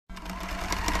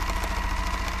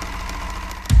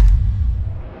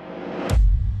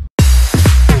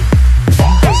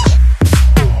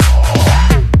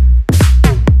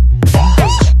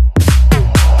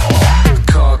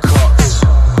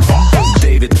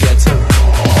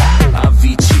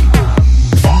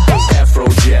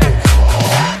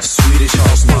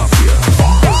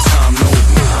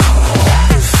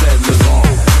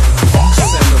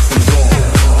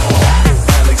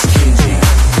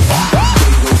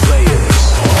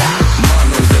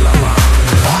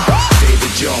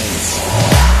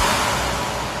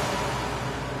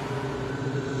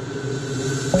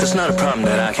a problem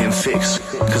that I can fix,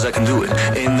 cause I can do it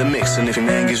in the mix. And if your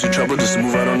man gives you trouble, just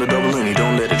move out on the double Leony.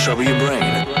 Don't let it trouble your brain,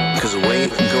 cause away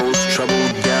goes trouble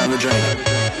down the drain.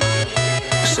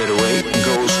 Said away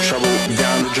goes